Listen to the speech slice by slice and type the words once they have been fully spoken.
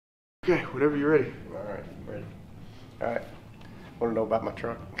Okay, whenever you're ready. All right, ready. All right. Want to know about my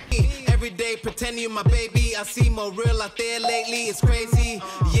truck? Every day pretending you my baby. I see more real out there lately. It's crazy.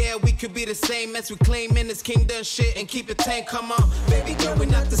 Yeah, we could be the same as we claim in this kingdom shit and keep it tame. Come on, baby girl, we're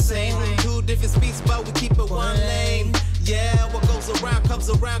not the same. Two different speeds, but we keep it one lane. Yeah, what goes around comes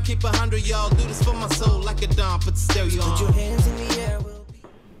around. Keep 100, y'all. Do this for my soul like a dawn. Put the stereo on. Put your hands in the air.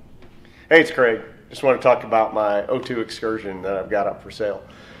 Hey, it's Craig. Just want to talk about my O2 Excursion that I've got up for sale.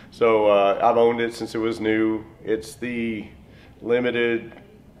 So I've owned it since it was new. It's the unlimited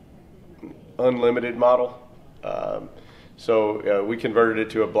model. We converted it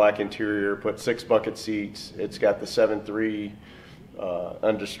to a black interior, put 6 bucket seats. It's got the 7.3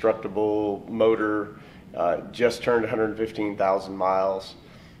 indestructible motor, just turned 115,000 miles.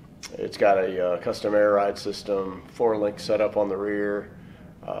 It's got a custom air ride system, 4-link setup on the rear.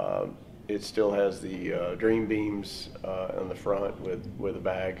 It still has the Dream Beams on the front with a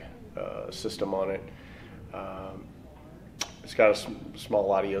bag system on it. It's got a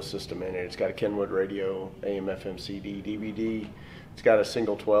small audio system in it. It's got a Kenwood radio, AM, FM, CD, DVD. It's got a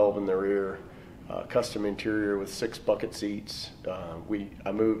single 12 in the rear, custom interior with 6 bucket seats.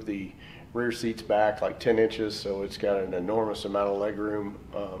 I moved the rear seats back like 10 inches, so it's got an enormous amount of leg room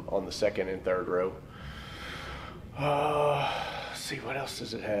on the second and third row. Let's see, what else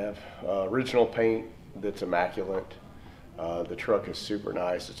does it have? Original paint that's immaculate. The truck is super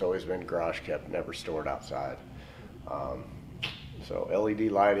nice. It's always been garage kept, never stored outside. So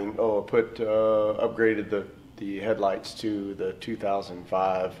LED lighting. Oh, I upgraded the headlights to the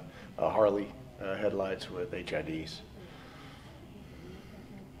 2005 Harley headlights with HIDs.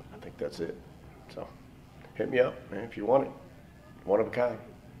 I think that's it. So hit me up, man, if you want it. One of a kind.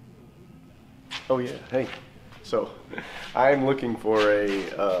 Oh yeah, hey. So I'm looking for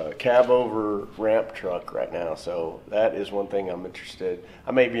a cab over ramp truck right now. So that is one thing I'm interested.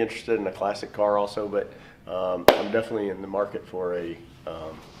 I may be interested in a classic car also, but I'm definitely in the market for a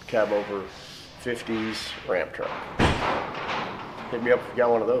cab over 50s ramp truck. Hit me up if you got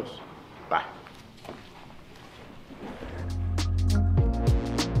one of those. Bye.